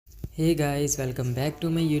Hey guys, welcome back to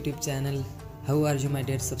my YouTube channel. How are you my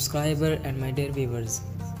dear subscriber and my dear viewers?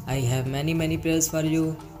 I have many prayers for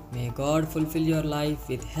you. May God fulfill your life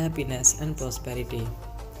with happiness and prosperity.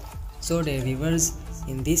 So dear viewers,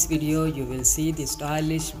 in this video you will see the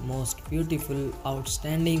stylish, most beautiful,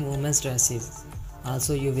 outstanding women's dresses.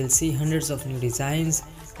 Also you will see hundreds of new designs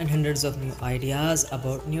and hundreds of new ideas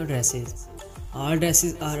about new dresses. All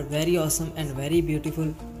dresses are very awesome and very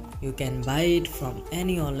beautiful. You can buy it from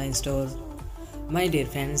any online store. My dear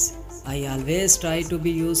friends, I always try to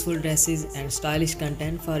be useful dresses and stylish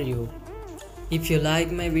content for you. If you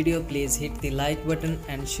like my video, please hit the like button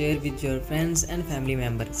and share with your friends and family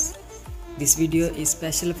members. This video is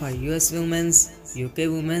special for US women, UK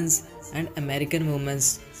women and American women.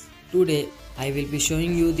 Today I will be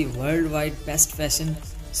showing you the worldwide best fashion.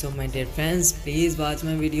 So my dear friends, please watch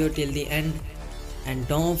my video till the end and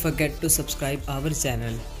don't forget to subscribe our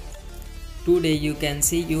channel. Today you can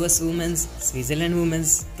see US women, Switzerland women,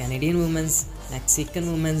 Canadian women,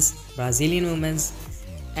 Mexican women, Brazilian women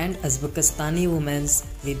and Uzbekistani women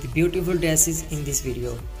with beautiful dresses in this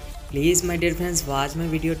video. Please my dear friends, watch my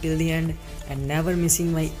video till the end and never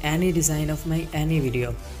missing my any design of my any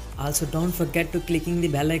video. Also don't forget to clicking the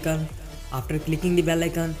bell icon. After clicking the bell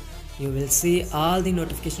icon, you will see all the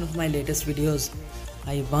notification of my latest videos.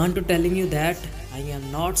 I want to telling you that I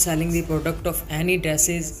am not selling the product of any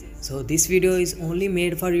dresses. So this video is only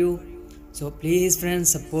made for you. So please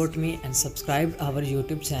friends, support me and subscribe our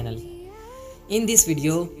YouTube channel. In this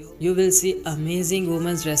video, you will see amazing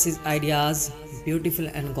women's dresses ideas, beautiful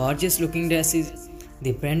and gorgeous looking dresses,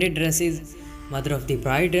 the branded dresses, mother of the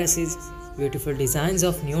bride dresses, beautiful designs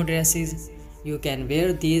of new dresses. You can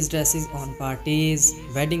wear these dresses on parties,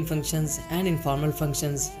 wedding functions and informal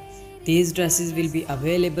functions. These dresses will be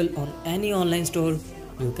available on any online store.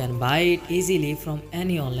 You can buy it easily from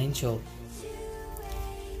any online shop.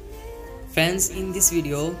 Friends, in this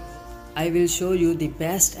video, I will show you the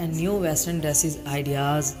best and new western dresses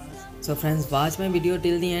ideas. So friends, watch my video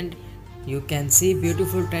till the end. You can see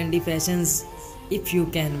beautiful trendy fashions. If you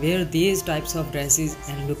can wear these types of dresses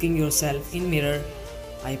and looking yourself in mirror,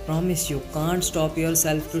 I promise you can't stop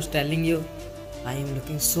yourself to telling you, I am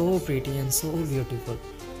looking so pretty and so beautiful.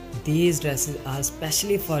 These dresses are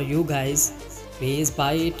specially for you guys. Please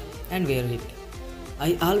buy it and wear it.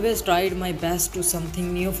 I always tried my best to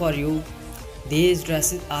something new for you. These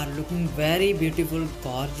dresses are looking very beautiful,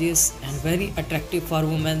 gorgeous and very attractive for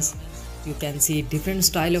women. You can see different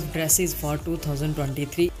style of dresses for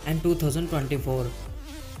 2023 and 2024.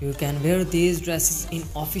 You can wear these dresses in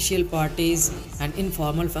official parties and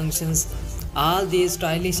informal functions. All these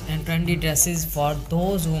stylish and trendy dresses for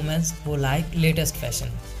those women who like latest fashion.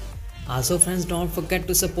 Also friends, don't forget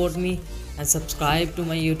to support me and subscribe to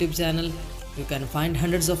my YouTube channel. You can find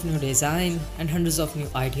hundreds of new design and hundreds of new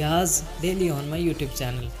ideas daily on my YouTube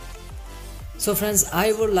channel. So friends,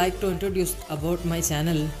 I would like to introduce about my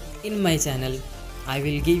channel. In my channel, I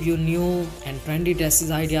will give you new and trendy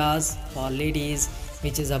dresses ideas for ladies,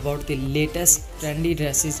 which is about the latest trendy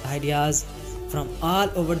dresses ideas from all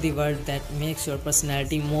over the world that makes your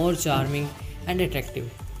personality more charming and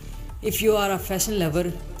attractive. If you are a fashion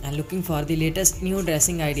lover and looking for the latest new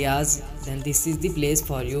dressing ideas, then this is the place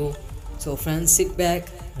for you. So friends, sit back,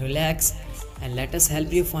 relax and let us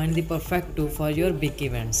help you find the perfect tool for your big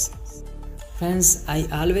events. Friends, I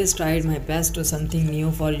always tried my best to something new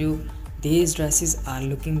for you. These dresses are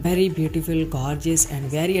looking very beautiful, gorgeous and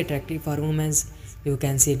very attractive for women. You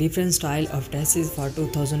can see different style of dresses for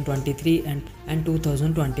 2023 and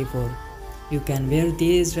 2024. You can wear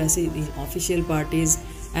these dresses in official parties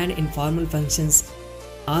and informal functions.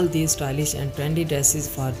 All these stylish and trendy dresses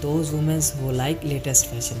for those women who like latest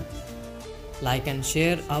fashion. Like and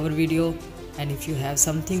share our video, and if you have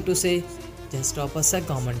something to say, just drop us a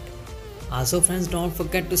comment. Also friends, don't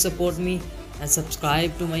forget to support me and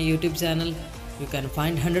subscribe to my YouTube channel. You can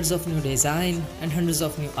find hundreds of new design and hundreds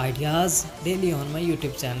of new ideas daily on my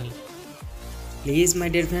YouTube channel. Please my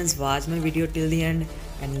dear friends, watch my video till the end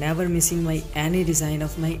and never missing my any design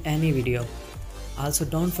of my any video. Also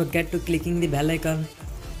don't forget to clicking the bell icon.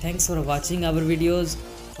 Thanks for watching our videos,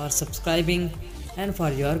 for subscribing and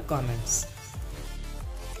for your comments.